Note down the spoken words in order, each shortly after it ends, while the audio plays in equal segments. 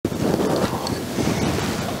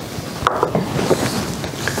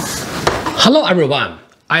Hello everyone,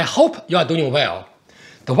 I hope you are doing well.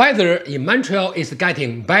 The weather in Montreal is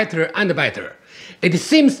getting better and better. It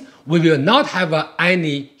seems we will not have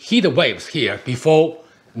any heat waves here before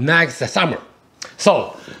next summer.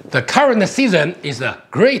 So the current season is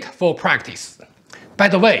great for practice. By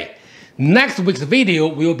the way, next week's video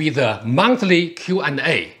will be the monthly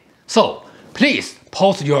Q&A. So please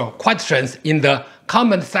post your questions in the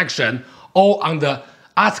comment section or on the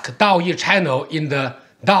Ask DAOI channel in the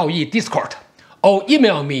DAOI Discord, or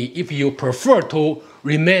email me if you prefer to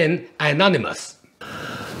remain anonymous.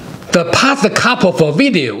 The past couple of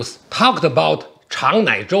videos talked about Chang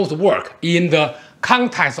Naizhou's work in the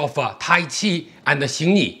context of Tai Chi and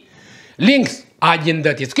Xing. Links are in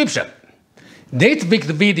the description. This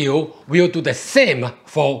week's video will do the same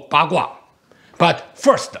for Ba Gua. But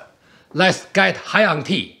first, let's get high on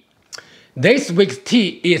tea. This week's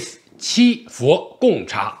tea is Qi Fo Gong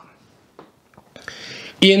Cha.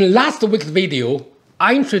 In last week's video,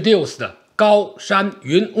 I introduced Gao Shan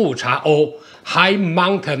Yun Wu Cha, or High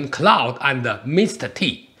Mountain Cloud and Mist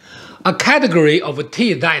Tea, a category of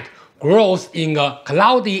tea that grows in a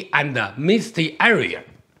cloudy and misty area,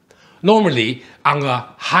 normally on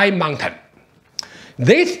a high mountain.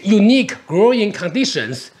 These unique growing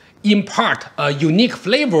conditions impart a unique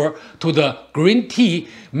flavor to the green tea,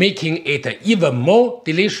 making it even more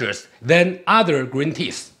delicious than other green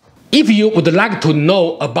teas. If you would like to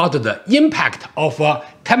know about the impact of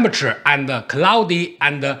temperature and cloudy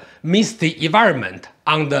and misty environment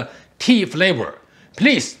on the tea flavor,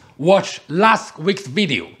 please watch last week's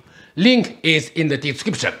video. Link is in the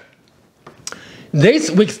description. This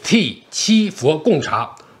week's tea, Qi Fo Gong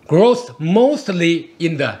Cha, grows mostly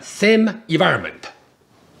in the same environment.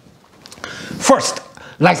 First,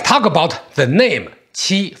 let's talk about the name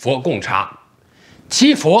Qi Fo Gong Cha.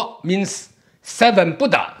 Qi Fo means 7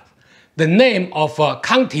 Buddha, the name of a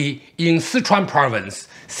county in Sichuan province,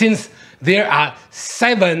 since there are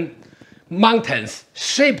 7 mountains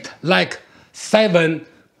shaped like 7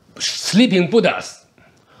 sleeping Buddhas.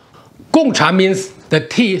 Gong Cha means the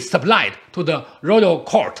tea supplied to the royal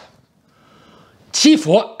court. Qi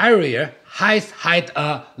Fo area has had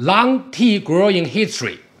a long tea growing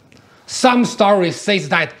history. Some stories say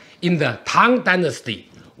that in the Tang dynasty,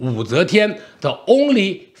 Wu Zetian, the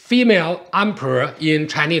only female emperor in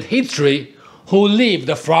Chinese history who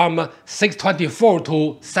lived from 624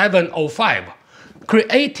 to 705,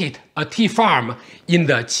 created a tea farm in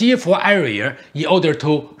the Qi Fo area in order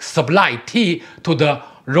to supply tea to the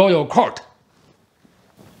royal court.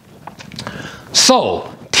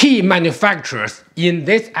 So, tea manufacturers in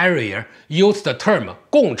this area use the term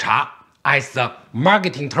Gong Cha as the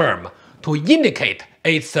marketing term to indicate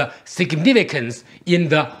its significance in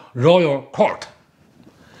the royal court.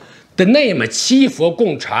 The name Qi Fo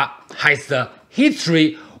Gong Cha has a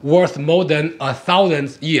history worth more than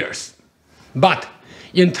 1,000 years. But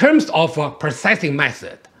in terms of processing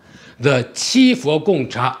method, the Qi Fo Gong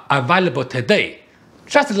Cha available today,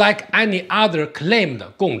 just like any other claimed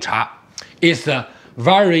Gong Cha, is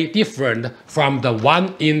very different from the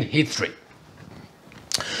one in history.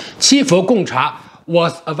 Qi Fo Gong Cha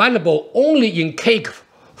was available only in cake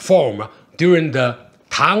form during the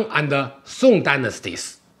Tang and Song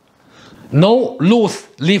dynasties. No loose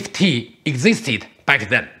leaf tea existed back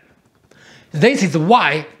then. This is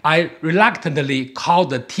why I reluctantly call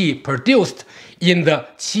the tea produced in the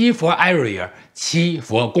Qi Fo area Qi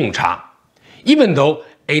Fo Gong Cha, even though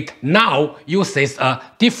it now uses a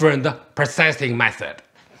different processing method.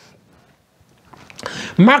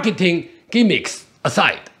 Marketing gimmicks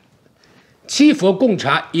aside, Qi Fo Gong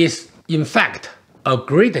Cha is in fact a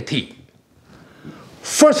great tea.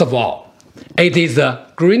 First of all, it is a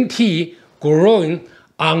green tea growing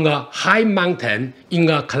on a high mountain in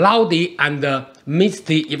a cloudy and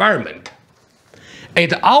misty environment.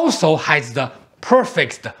 It also has the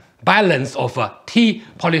perfect balance of tea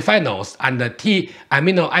polyphenols and tea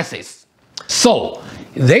amino acids. So,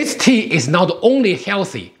 this tea is not only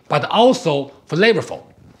healthy but also flavorful.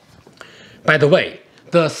 By the way,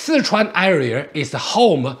 the Sichuan area is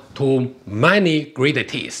home to many great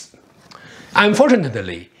teas.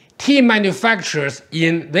 Unfortunately, tea manufacturers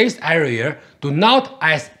in this area do not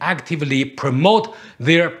as actively promote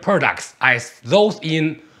their products as those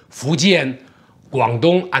in Fujian,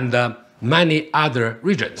 Guangdong, and many other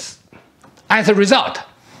regions. As a result,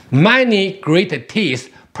 many great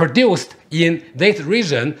teas produced in this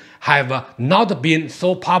region have not been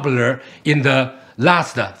so popular in the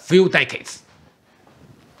last few decades.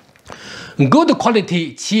 Good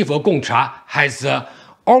quality Qi Fo Gong Cha has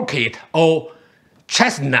orchid or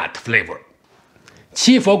chestnut flavor.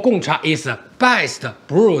 Qi Fo Gong Cha is best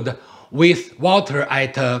brewed with water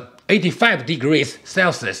at 85 degrees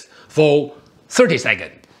Celsius for 30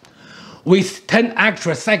 seconds, with 10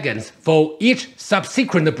 extra seconds for each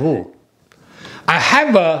subsequent brew. I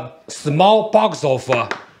have a small box of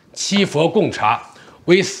Qi Fo Gong Cha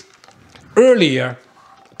with earlier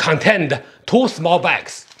contained 2 small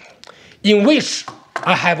bags, in which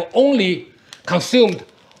I have only consumed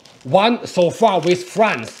one so far with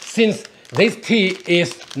friends, since this tea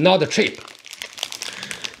is not cheap.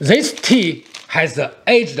 This tea has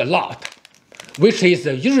aged a lot, which is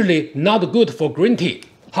usually not good for green tea.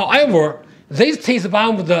 However, this tea is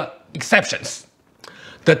one of the exceptions.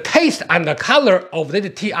 The taste and the color of this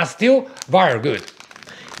tea are still very good.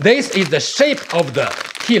 This is the shape of the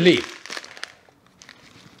tea leaf.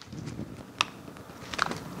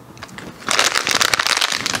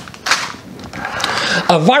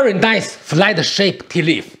 A very nice flat-shaped tea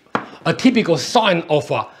leaf, a typical sign of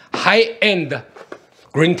a high-end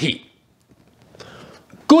green tea.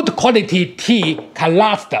 Good quality tea can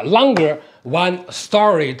last longer when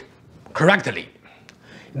stored correctly.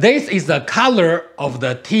 This is the color of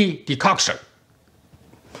the tea decoction.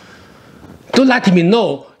 Do let me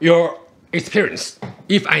know your experience,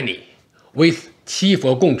 if any, with Qi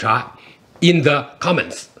Fo Gong Cha in the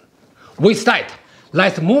comments. With that,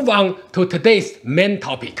 let's move on to today's main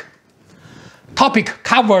topic. Topics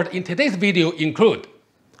covered in today's video include: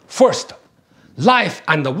 first, life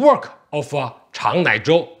and the work of Chang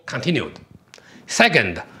Naizhou continued.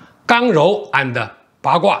 Second, Gang Rou and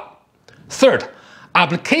Ba Gua. Third,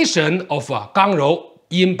 application of Gang Rou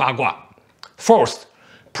in Ba Gua. Fourth,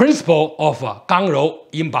 principle of Gang Rou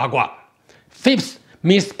in Ba Gua. Fifth,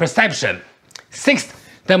 misperception. Sixth,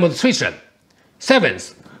 demonstration.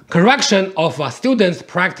 Seventh, correction of students'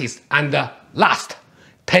 practice. And last,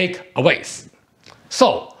 takeaways.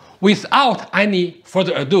 So, without any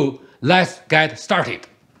further ado, let's get started.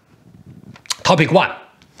 Topic 1.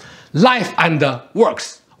 Life and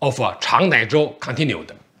works of Chang Naizhou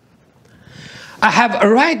continued. I have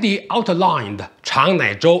already outlined Chang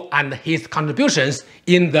Naizhou and his contributions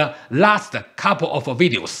in the last couple of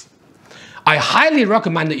videos. I highly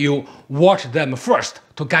recommend you watch them first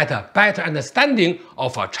to get a better understanding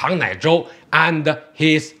of Chang Naizhou and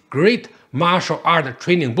his great martial art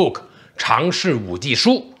training book, 常氏武技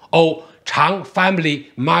书, or Chang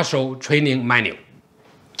Family Martial Training Manual.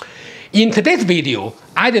 In today's video,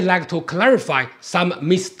 I'd like to clarify some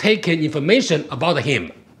mistaken information about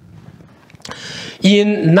him.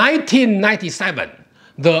 In 1997,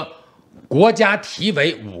 the 国家体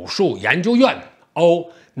委武术研究院,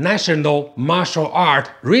 or National Martial Art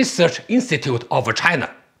Research Institute of China,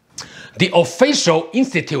 the official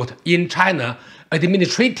institute in China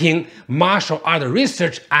administrating martial art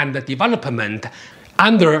research and development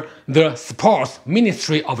under the Sports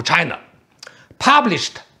Ministry of China,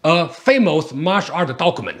 published a famous martial art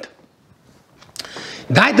document.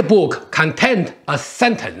 That book contained a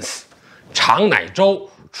sentence, 常乃周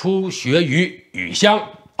初学于雨乡,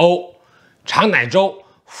 or 常乃周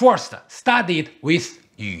first studied with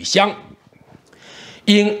Yu Xiang.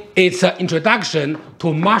 In its introduction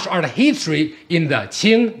to martial art history in the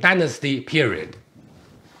Qing dynasty period.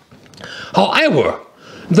 However,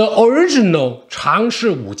 the original 常氏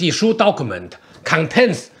武技书 document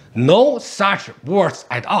contains no such words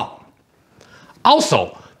at all.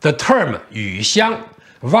 Also, the term 雨乡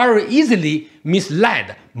very easily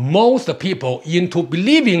misled most people into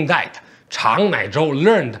believing that Chang Naizhou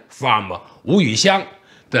learned from Wu Yuxiang,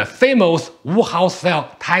 the famous Wu House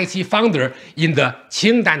style Tai Chi founder in the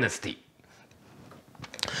Qing dynasty.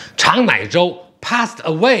 Chang Naizhou passed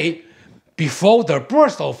away before the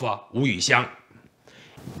birth of Wu Yuxiang.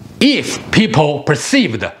 If people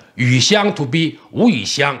perceived Yuxiang to be Wu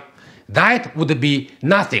Yuxiang, that would be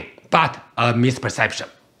nothing but a misperception.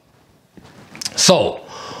 So,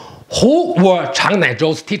 who were Chang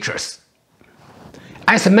Naizhou's teachers?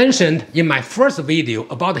 As mentioned in my first video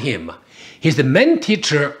about him, his main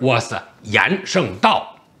teacher was Yan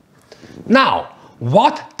Shengdao. Now,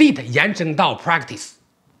 what did Yan Shengdao practice?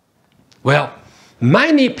 Well,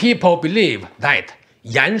 many people believe that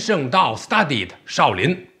Yan Shengdao studied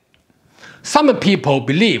Shaolin. Some people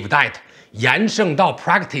believe that Yan Shengdao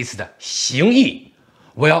practiced Xing.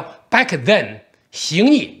 Well, back then,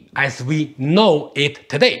 Xing, as we know it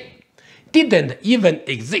today, didn't even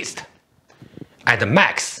exist. At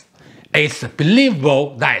max, it's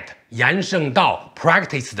believable that Yan Shengdao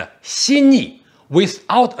practiced Xing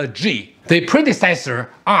without a G, the predecessor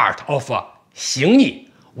art of Xing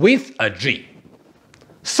with a G.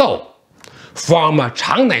 So, from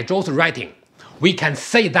Chang Naizhou's writing, we can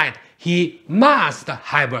say that he must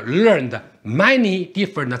have learned many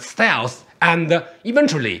different styles and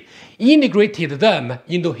eventually integrated them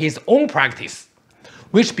into his own practice,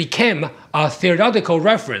 which became a theoretical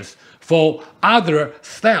reference for other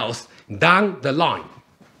styles down the line.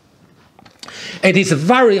 It is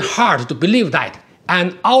very hard to believe that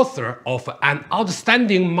an author of an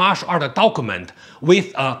outstanding martial art document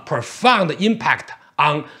with a profound impact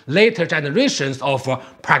on later generations of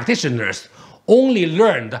practitioners only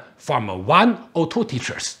learned from 1 or 2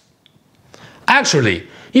 teachers. Actually,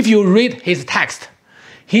 if you read his text,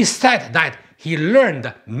 he said that he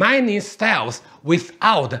learned many styles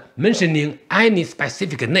without mentioning any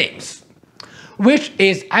specific names, which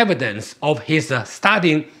is evidence of his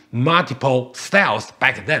studying multiple styles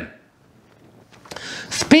back then.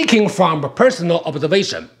 Speaking from personal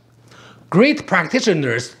observation, great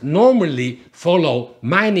practitioners normally follow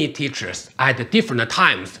many teachers at different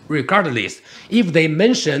times, regardless if they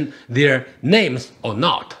mention their names or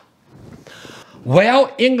not.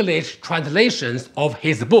 While English translations of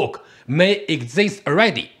his book may exist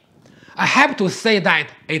already, I have to say that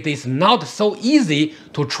it is not so easy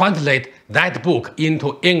to translate that book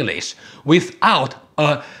into English without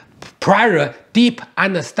a prior deep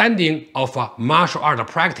understanding of martial art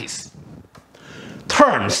practice.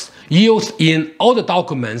 Terms used in old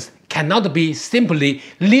documents cannot be simply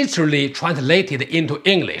literally translated into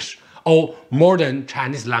English or modern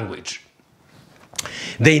Chinese language.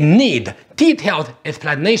 They need detailed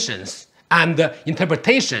explanations and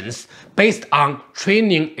interpretations based on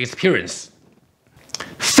training experience,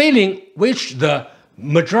 failing which the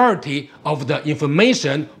majority of the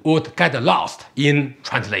information would get lost in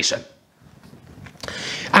translation.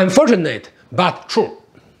 Unfortunate but true.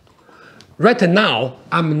 Right now,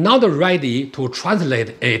 I'm not ready to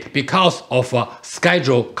translate it because of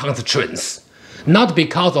schedule constraints, not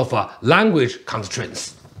because of language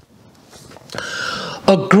constraints.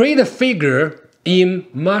 A great figure in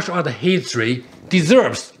martial art history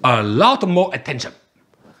deserves a lot more attention.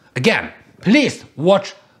 Again, please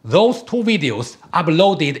watch those 2 videos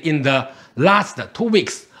uploaded in the last 2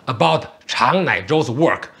 weeks about Chang Naizhou's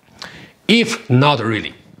work, if not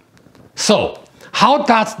really. So, how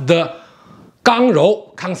does the Gang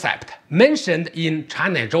Rou concept mentioned in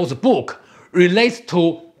Chang Naizhou's book relate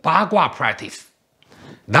to Ba Gua practice?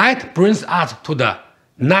 That brings us to the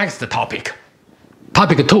next topic.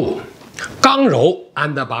 Topic 2. Gang Rou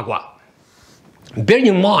and Ba Gua. Bear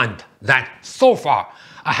in mind that so far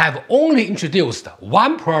I have only introduced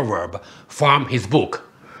 1 proverb from his book,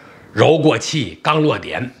 Rou Guo Qi, Gang Luo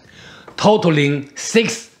Dian, totaling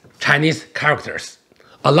 6 Chinese characters,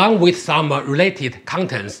 along with some related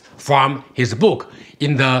contents from his book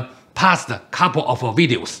in the past couple of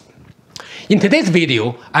videos. In today's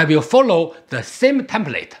video, I will follow the same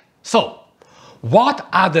template. So, what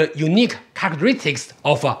are the unique characteristics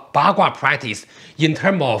of Ba Gua practice in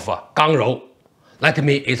terms of Gang Rou? Let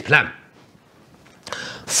me explain.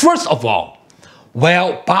 First of all,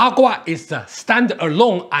 while Ba Gua is a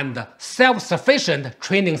standalone and self-sufficient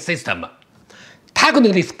training system,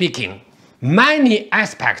 technically speaking, many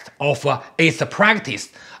aspects of its practice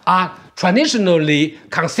are traditionally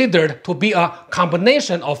considered to be a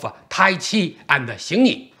combination of Tai Chi and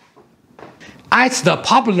Xing. As the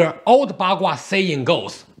popular old Ba Gua saying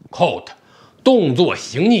goes, quote, 动作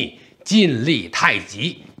形逆，尽力太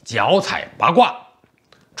极，脚踩八卦.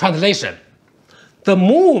 Translation: the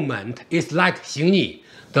movement is like Xing Yi,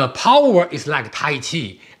 the power is like Tai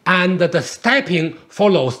Chi, and the stepping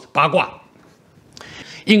follows Ba Gua.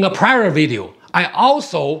 In a prior video, I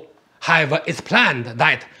also have explained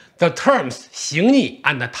that the terms Xing Yi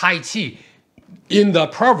and Tai Chi in the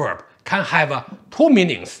proverb can have 2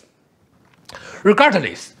 meanings.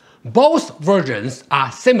 Regardless, both versions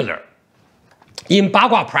are similar. In Ba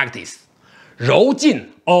Gua practice, Rou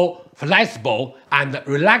Jin or flexible and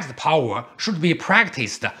relaxed power should be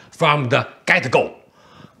practiced from the get-go,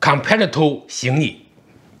 compared to Xing Yi.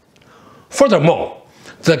 Furthermore,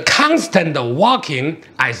 the constant walking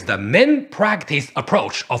as the main practice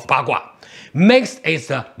approach of Ba Gua makes it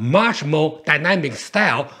a much more dynamic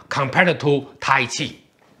style compared to Tai Chi.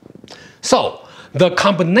 So, the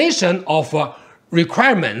combination of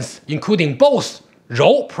requirements, including both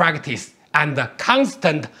Rou practice and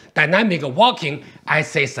constant dynamic walking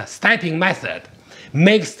as its stepping method,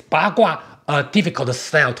 makes Ba Gua a difficult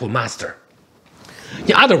style to master.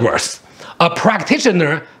 In other words, a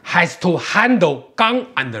practitioner has to handle Gang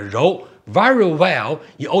and Rou very well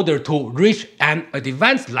in order to reach an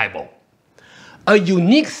advanced level. A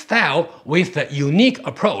unique style with a unique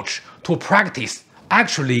approach to practice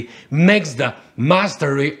actually makes the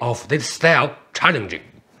mastery of this style challenging.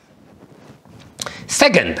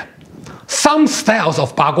 Second, some styles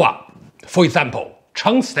of Ba Gua, for example,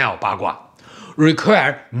 Chang style Ba Gua,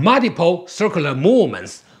 require multiple circular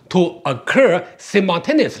movements to occur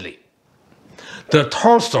simultaneously. The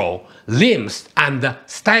torso, limbs, and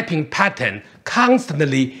stepping pattern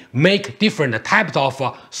constantly make different types of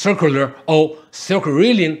circular or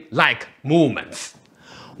circulating-like movements,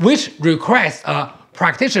 which requires a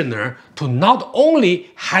practitioner to not only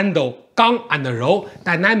handle Gang and Rou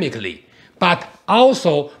dynamically, but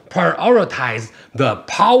also prioritize the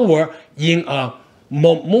power in a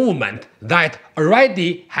movement that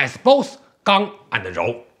already has both Gang and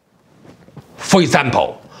Rou. For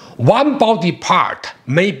example, one body part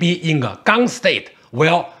may be in a Gang state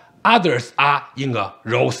while others are in a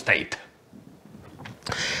Rou state.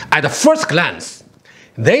 At first glance,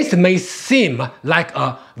 this may seem like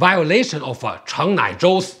a violation of Chang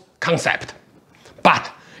Naizhou's concept,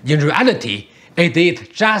 but in reality, it is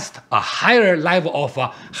just a higher level of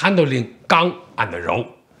handling Gang and Rou.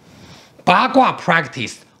 Ba Gua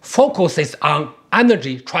practice focuses on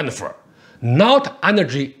energy transfer, not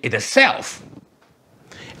energy itself.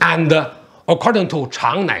 And according to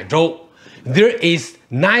Chang Naizhou, there is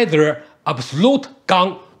neither absolute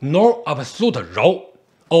Gang nor absolute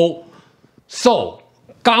Rou. So,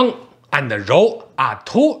 Gang and Rou are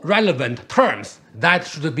two relevant terms that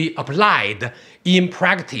should be applied in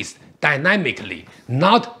practice dynamically,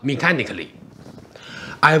 not mechanically.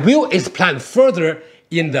 I will explain further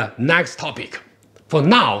in the next topic. For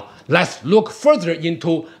now, let's look further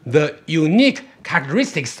into the unique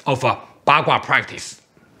characteristics of Ba Gua practice.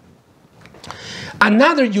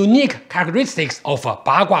 Another unique characteristic of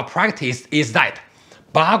Ba Gua practice is that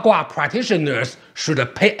Ba Gua practitioners should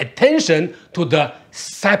pay attention to the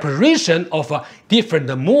separation of different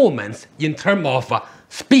movements in terms of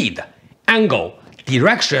speed, angle,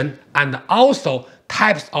 direction, and also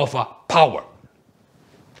types of power.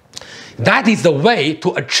 That is the way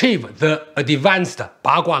to achieve the advanced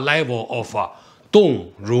Ba Gua level of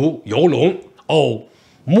Dong Ru You Long, or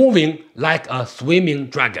moving like a swimming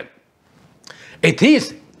dragon. It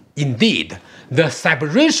is indeed the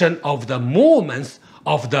separation of the movements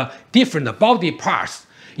of the different body parts,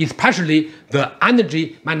 especially the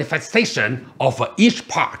energy manifestation of each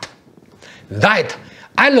part, that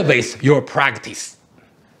elevates your practice.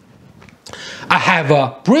 I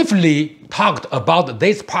have briefly talked about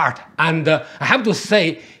this part, and I have to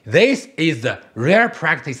say this is the rare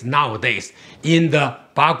practice nowadays in the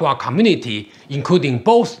Ba Gua community, including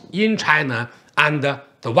both in China and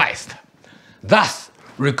the West, thus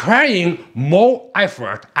requiring more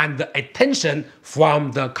effort and attention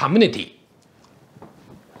from the community.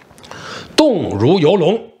 Dong Ru You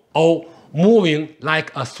Long, or moving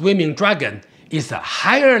like a swimming dragon, is a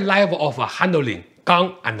higher level of handling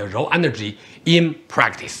Gang and Rou energy in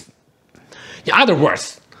practice. In other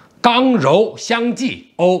words, Gang Rou Xiangji,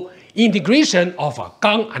 or integration of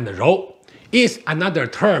Gang and Rou, is another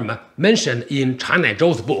term mentioned in Chang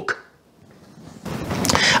Naizhou's book.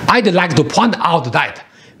 I'd like to point out that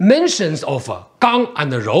mentions of Gang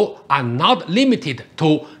and Rou are not limited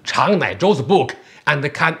to Chang Naizhou's book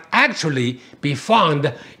and can actually be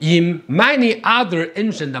found in many other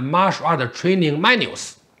ancient martial art training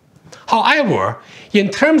manuals. However, in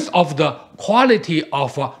terms of the quality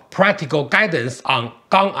of practical guidance on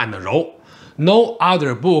Gang and Rou, no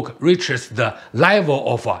other book reaches the level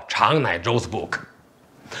of Chang Naizhou's book.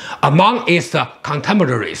 Among its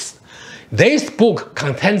contemporaries, this book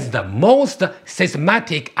contains the most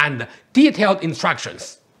systematic and detailed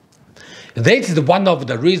instructions. This is one of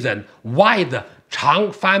the reasons why the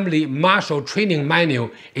Chang Family Martial Training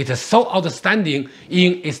Manual is so outstanding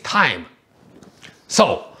in its time.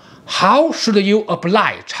 So, how should you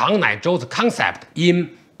apply Chang Naizhou's concept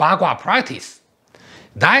in Ba Gua practice?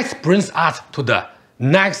 That brings us to the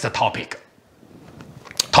next topic.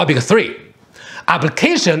 Topic 3.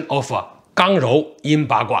 Application of Gang Rou in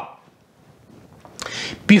Ba Gua.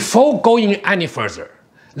 Before going any further,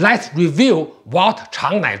 let's review what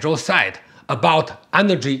Chang Naizhou said about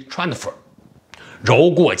energy transfer.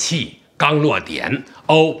 Rou Guo Qi, Gang Luo Dian,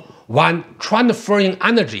 or when transferring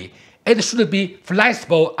energy, it should be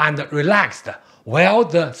flexible and relaxed, while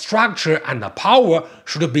the structure and the power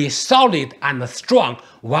should be solid and strong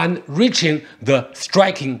when reaching the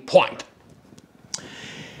striking point.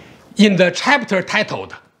 In the chapter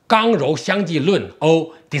titled Gang Rou Xiangji Lun,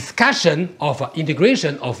 or Discussion of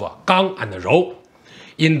Integration of Gang and Rou,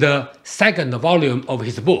 in the second volume of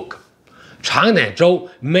his book, Chang Naizhou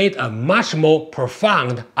made a much more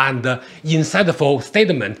profound and insightful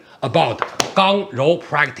statement about Gang Rou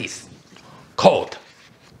practice. Quote,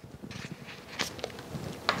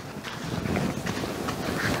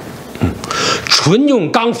 纯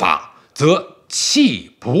用刚法，则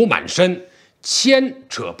气补满身，牵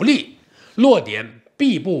扯不利；落点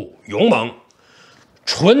必不勇猛，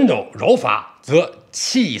纯柔法则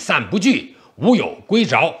气散不聚，无有归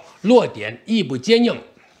着，落点亦不坚硬。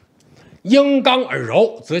应刚而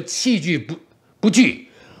柔，则气聚不聚；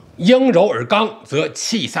应柔而刚，则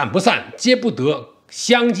气散不散，皆不得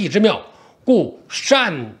相济之妙。故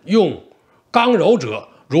善用刚柔者，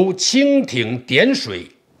如蜻蜓点水，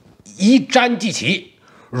一沾即起；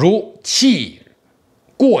如气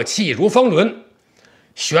过气如风轮，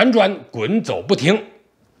旋转滚走不停。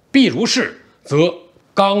必如是，则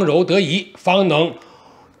刚柔得宜，方能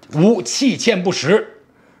无气欠不实，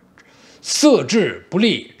色质不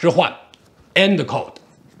利之患。End quote.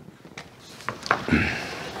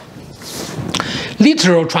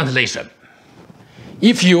 Literal translation.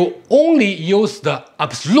 If you only use the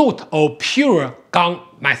absolute or pure Gang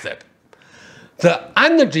method, the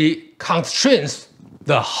energy constrains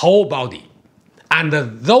the whole body, and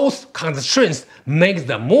those constraints make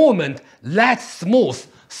the movement less smooth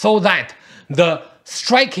so that the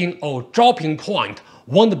striking or dropping point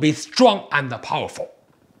won't be strong and powerful.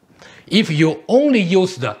 If you only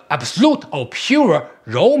use the absolute or pure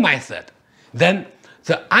Rou method, then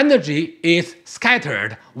the energy is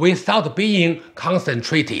scattered without being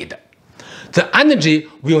concentrated. The energy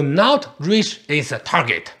will not reach its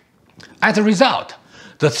target. As a result,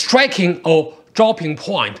 the striking or dropping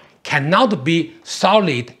point cannot be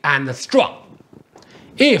solid and strong.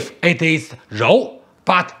 If it is Rou,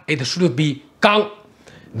 but it should be Gang,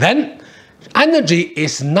 then energy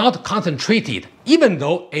is not concentrated even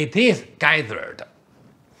though it is gathered.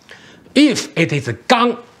 If it is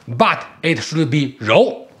Gang, but it should be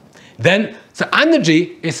Rou, then the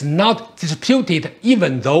energy is not distributed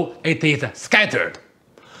even though it is scattered.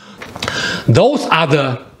 Those are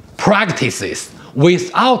the practices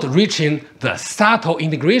without reaching the subtle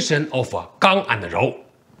integration of Gang and Rou.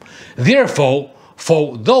 Therefore,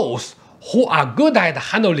 for those who are good at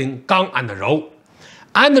handling Gang and Rou,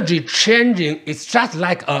 energy changing is just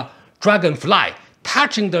like a dragonfly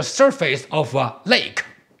touching the surface of a lake.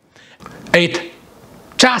 It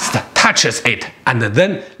just touches it and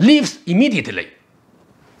then leaves immediately.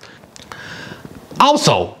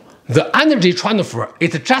 Also, the energy transfer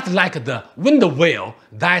is just like the wind wheel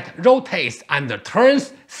that rotates and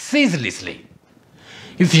turns ceaselessly.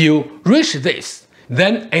 If you reach this,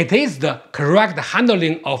 then it is the correct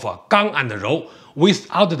handling of Gang and Rou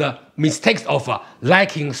without the mistakes of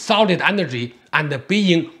lacking solid energy and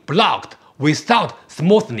being blocked without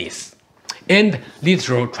smoothness. End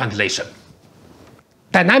literal translation.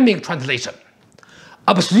 Dynamic translation.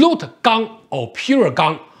 Absolute Gang or pure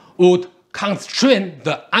Gang would constrain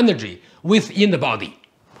the energy within the body,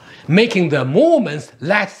 making the movements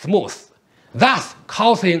less smooth, thus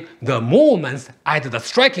causing the movements at the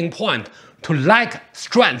striking point to lack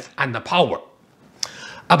strength and power.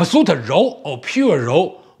 Absolute Rou or pure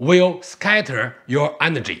Rou will scatter your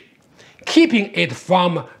energy, keeping it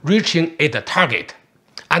from reaching its target,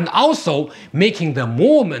 and also making the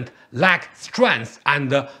movement lack strength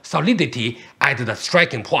and solidity at the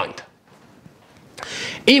striking point.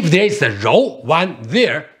 If there is a Rou when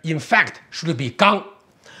there in fact should be Gang,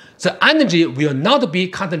 the energy will not be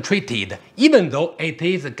concentrated even though it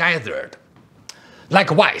is gathered.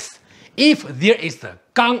 Likewise, if there is a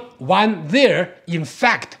Gang when there in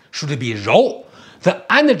fact should be Rou, the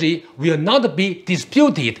energy will not be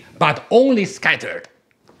disputed but only scattered.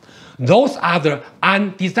 Those are the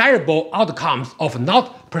undesirable outcomes of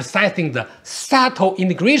not possessing the subtle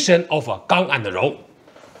integration of Gang and Rou.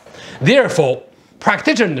 Therefore,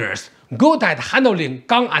 practitioners good at handling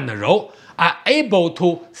Gang and Rou are able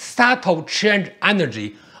to subtly change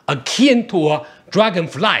energy akin to a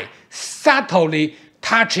dragonfly subtly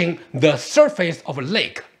touching the surface of a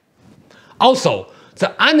lake. Also,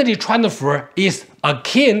 the energy transfer is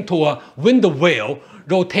akin to a wind wheel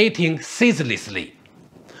rotating ceaselessly.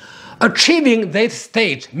 Achieving this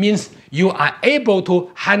stage means you are able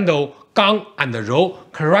to handle Gang and Rou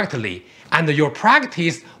correctly, and your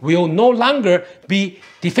practice will no longer be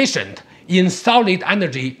deficient in solid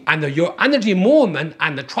energy, and your energy movement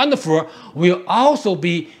and transfer will also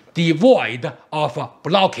be devoid of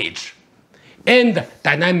blockage. End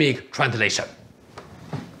dynamic translation.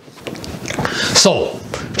 So,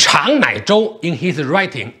 Chang Naizhou in his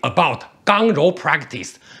writing about Gang Rou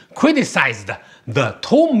practice criticized the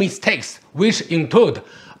two mistakes which include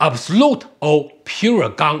absolute or pure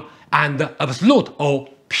Gang and absolute or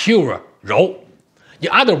pure Rou. In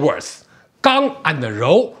other words, Gang and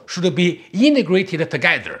Rou should be integrated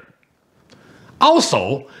together.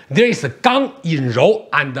 Also, there is a Gang in Rou,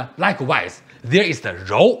 and likewise, there is the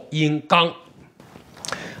Rou in Gang.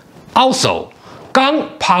 Also,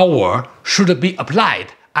 Gang power should be applied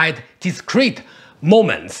at discrete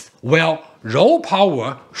moments, while Rou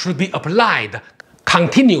power should be applied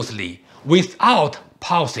continuously without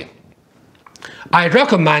pausing. I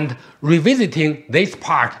recommend revisiting this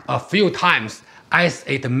part a few times as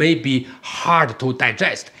it may be hard to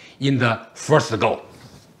digest in the first go.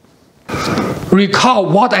 Recall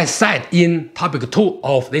what I said in topic 2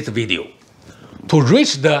 of this video. To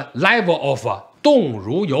reach the level of 动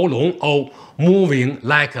如游龙 or moving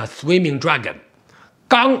like a swimming dragon,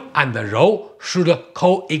 Gang and Rou should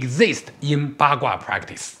coexist in Ba Gua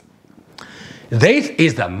practice. This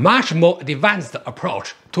is a much more advanced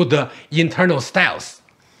approach to the internal styles,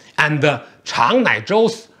 and Chang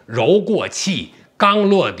Naizhou's Rou Guo Qi, Gang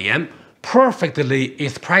Luo Dian perfectly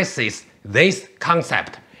expresses this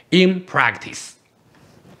concept in practice.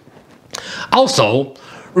 Also,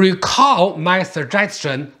 recall my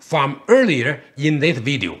suggestion from earlier in this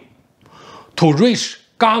video. To reach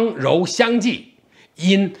Gang Rou Xiangji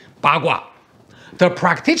in Ba Gua, the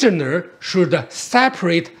practitioner should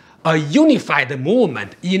separate a unified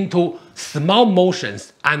movement into small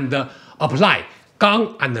motions and apply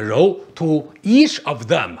Gang and Rou to each of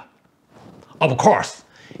them. Of course,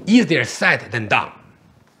 easier said than done.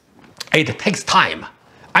 It takes time,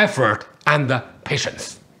 effort, and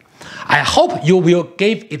patience. I hope you will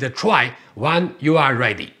give it a try when you are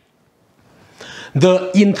ready.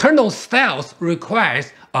 The internal styles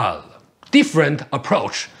requires a different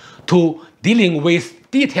approach to dealing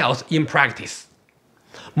with details in practice.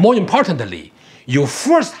 More importantly, you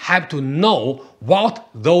first have to know what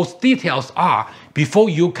those details are before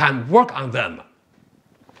you can work on them.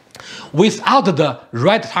 Without the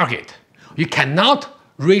right target, you cannot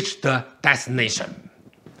reach the destination.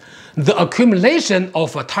 The accumulation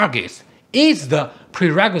of targets is the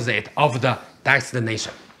prerequisite of the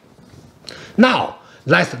destination. Now,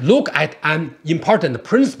 let's look at an important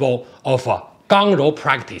principle of Gang Rou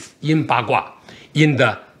practice in Ba Gua in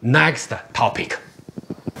the next topic.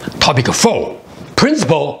 Topic 4.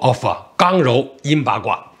 Principle of Gang Rou in Ba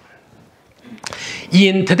Gua.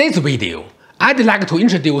 In today's video, I'd like to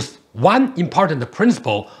introduce one important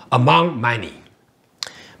principle among many.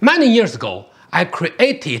 Many years ago, I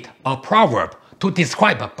created a proverb to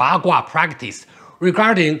describe Ba Gua practice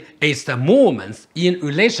regarding its movements in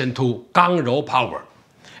relation to Gang Rou power.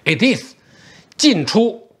 It is 进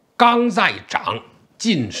出刚在掌，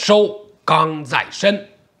进收刚在身。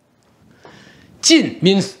进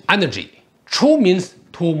means energy, 出 means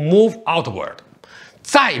to move outward,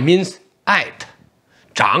 在 means at,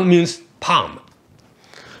 掌 means palm,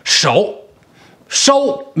 收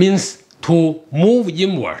means to move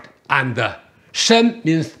inward, and 身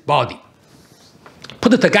means body.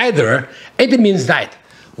 Put together, it means that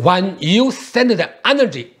when you send the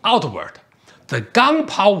energy outward, the Gang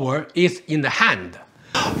power is in the hand.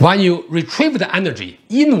 When you retrieve the energy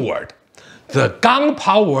inward, the Gang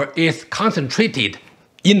power is concentrated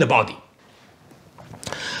in the body.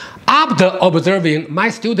 After observing my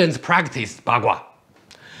students practice Ba Gua,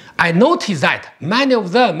 I noticed that many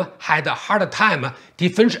of them had a hard time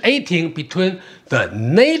differentiating between the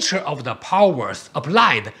nature of the powers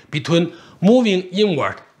applied between moving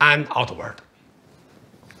inward and outward.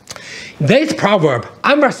 This proverb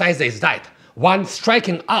emphasizes that when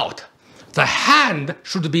striking out, the hand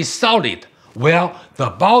should be solid, while the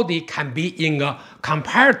body can be in a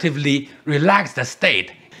comparatively relaxed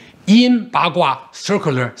state in Ba Gua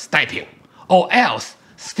circular stepping, or else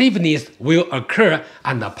stiffness will occur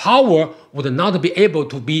and the power would not be able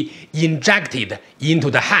to be injected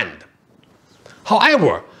into the hand.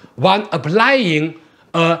 However, when applying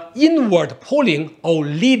an inward pulling or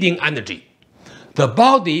leading energy, the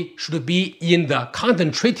body should be in the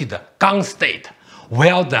concentrated Gang state,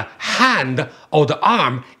 while the hand or the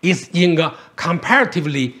arm is in a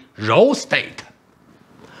comparatively Rou state.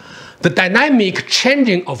 The dynamic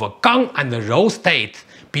changing of a Gang and Rou state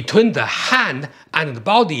between the hand and the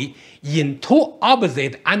body in two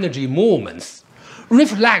opposite energy movements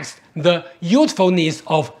reflects the usefulness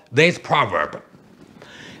of this proverb.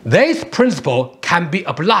 This principle can be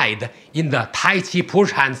applied in the Tai Chi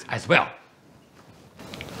push hands as well.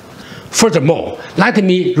 Furthermore, let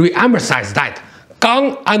me re-emphasize that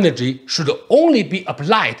Gang energy should only be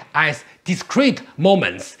applied as discrete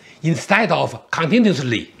moments instead of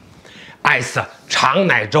continuously, as Chang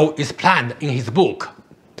Naizhou explained in his book.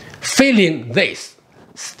 Failing this,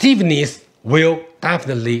 stiffness will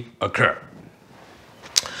definitely occur.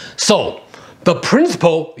 So, the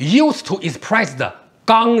principle used to express the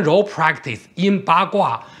Gang Rou practice in Ba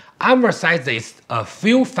Gua emphasizes a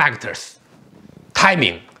few factors: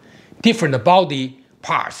 timing, different body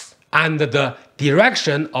parts, and the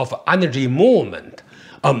direction of energy movement,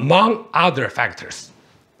 among other factors.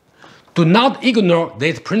 Do not ignore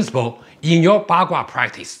this principle in your Ba Gua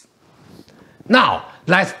practice. Now,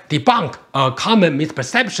 let's debunk a common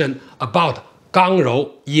misperception about Gang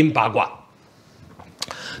Rou in Ba Gua.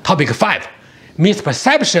 Topic 5.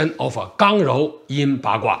 Misperception of Gang Rou in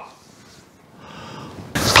Ba Gua.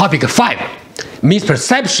 Topic 5.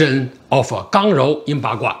 Misperception of Gang Rou in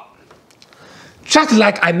Ba Gua. Just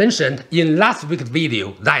like I mentioned in last week's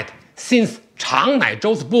video that since Chang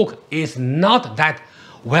Naizhou's book is not that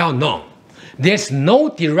well known, there's no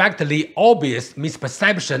directly obvious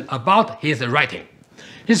misperception about his writing,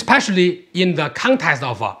 especially in the context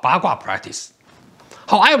of Ba Gua practice.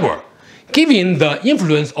 However, given the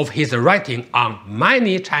influence of his writing on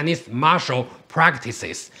many Chinese martial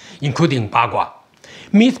practices, including Ba Gua,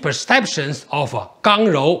 misperceptions of Gang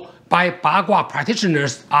Rou by Ba Gua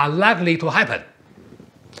practitioners are likely to happen.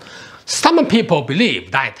 Some people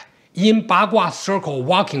believe that in Ba Gua circle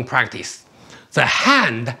walking practice, the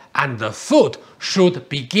hand and the foot should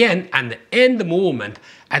begin and end movement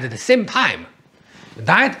at the same time.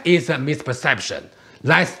 That is a misperception.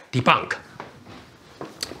 Let's debunk.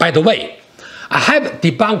 By the way, I have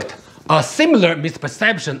debunked a similar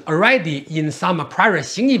misperception already in some prior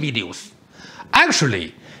Xing videos.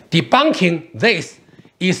 Actually, debunking this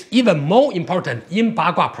is even more important in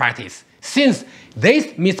Ba Gua practice, since this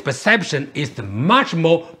misperception is much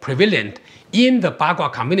more prevalent in the Ba Gua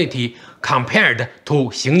community compared to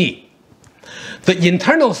Xing. The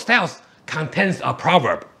internal stance contains a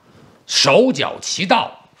proverb, 手脚齐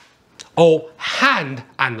到, or hand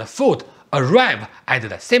and foot arrive at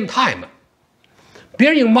the same time.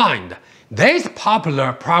 Bear in mind, this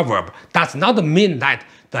popular proverb does not mean that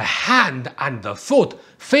the hand and the foot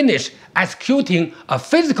finish executing a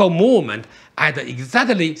physical movement at the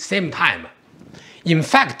exactly same time. In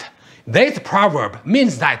fact, this proverb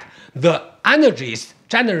means that the energies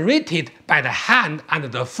generated by the hand and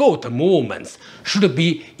the foot movements should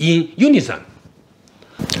be in unison.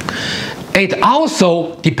 It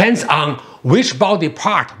also depends on which body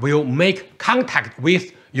part will make contact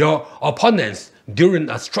with your opponents during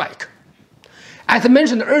a strike. As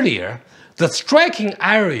mentioned earlier, the striking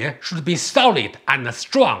area should be solid and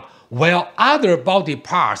strong, while other body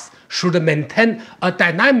parts should maintain a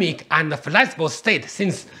dynamic and flexible state,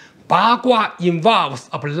 since Ba Gua involves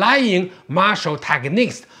applying martial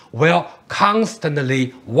techniques while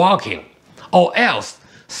constantly walking, or else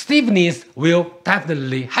stiffness will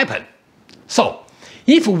definitely happen. So,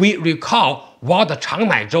 if we recall what Chang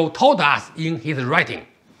Naizhou told us in his writing,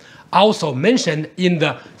 also mentioned in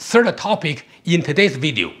the third topic in today's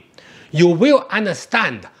video, you will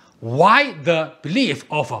understand why the belief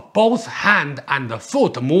of both hand and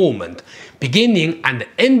foot movement beginning and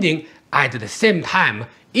ending at the same time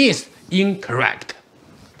is incorrect.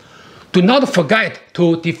 Do not forget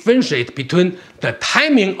to differentiate between the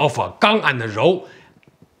timing of Gang and Rou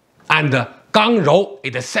and Gang Rou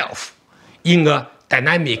itself in a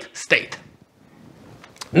dynamic state.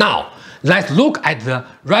 Now, let's look at the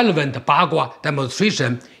relevant Ba Gua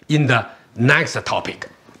demonstration in the next topic.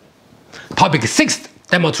 Topic 6,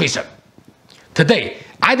 demonstration. Today,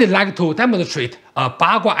 I'd like to demonstrate a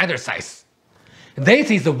Ba Gua exercise. This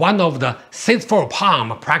is one of the 6-4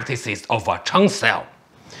 palm practices of Chang style.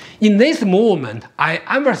 In this movement, I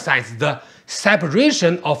emphasize the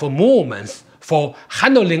separation of movements for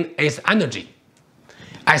handling its energy,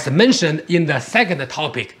 as mentioned in the second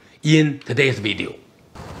topic in today's video.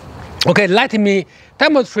 Okay, let me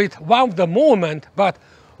demonstrate one of the movement, but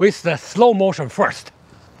with the slow motion first.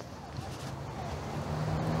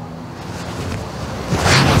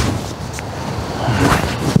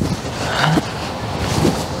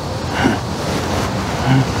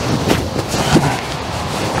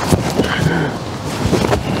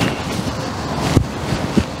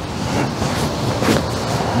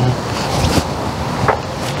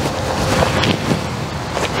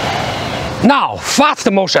 Now,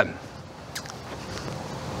 fast motion.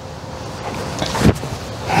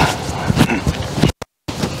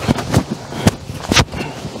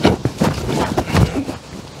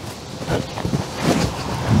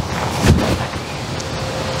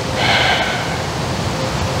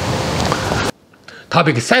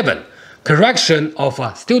 Topic 7, correction of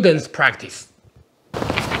a student's practice.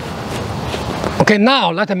 Okay,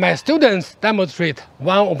 now let my students demonstrate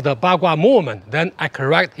one of the Ba Gua movement, then I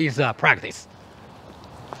correct his practice.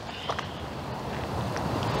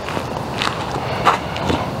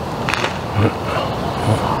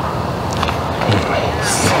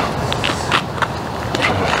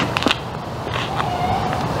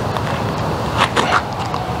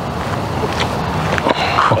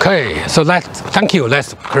 Okay, so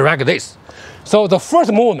let's correct this. So the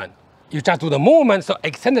first movement, you just do the movement, so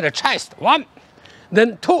extend the chest, 1.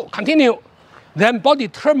 Then 2, continue. Then body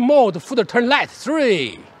turn mode, foot turn left,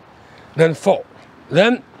 3. Then 4.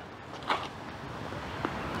 Then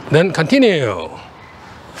continue.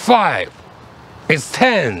 5.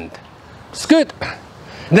 Extend. It's good.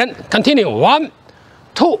 Then continue. 1,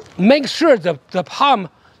 2. Make sure the palm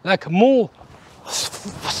like move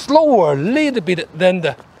slower a little bit than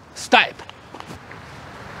the step.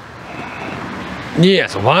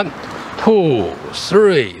 Yes, 1, 2,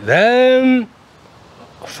 3, then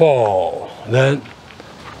 4, then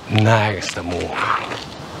next move.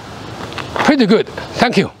 Pretty good,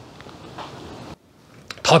 thank you.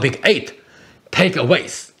 Topic 8,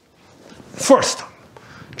 takeaways. First,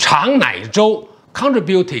 Chang Naizhou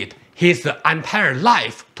contributed his entire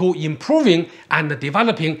life to improving and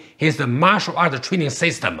developing his martial art training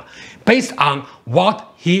system based on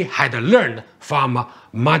what he had learned from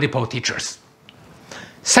multiple teachers.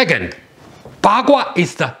 Second, Ba Gua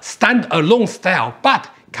is the standalone style but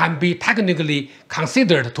can be technically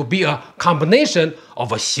considered to be a combination of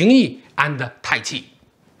Xing and Tai Chi.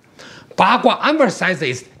 Ba Gua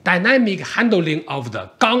emphasizes dynamic handling of the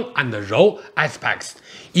Gang and Rou aspects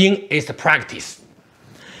in its practice.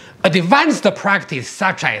 Advanced practice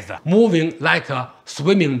such as moving like a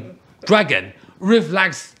swimming dragon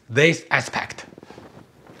reflects this aspect.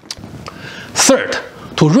 Third,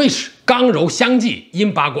 to reach Gang Rou Xiangji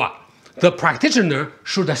in Ba Gua, the practitioner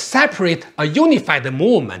should separate a unified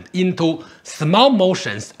movement into small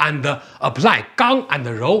motions and apply Gang and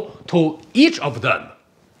Rou to each of them.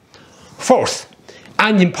 Fourth,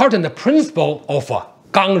 an important principle of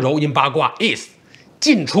Gang Rou in Ba Gua is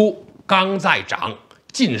进出刚在掌，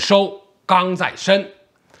进收刚在身.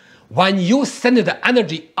 When you send the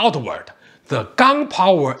energy outward, the Gang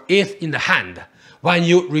power is in the hand. When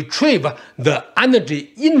you retrieve the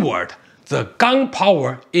energy inward, the Gang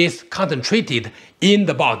power is concentrated in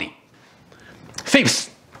the body.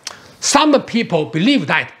 Fifth, some people believe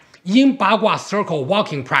that in Ba Gua circle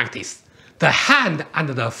walking practice, the hand and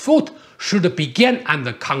the foot should begin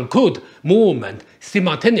and conclude movement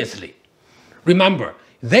simultaneously. Remember,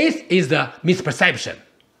 this is the misperception.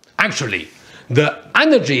 Actually, the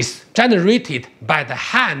energies generated by the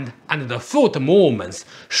hand and the foot movements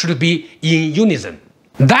should be in unison.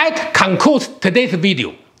 That concludes today's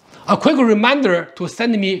video. A quick reminder to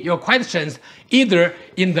send me your questions either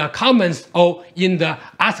in the comments or in the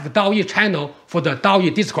Ask DAOI channel for the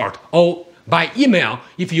DAOI Discord or by email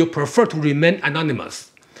if you prefer to remain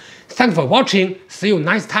anonymous. Thanks for watching, see you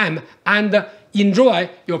next time, and enjoy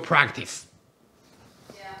your practice.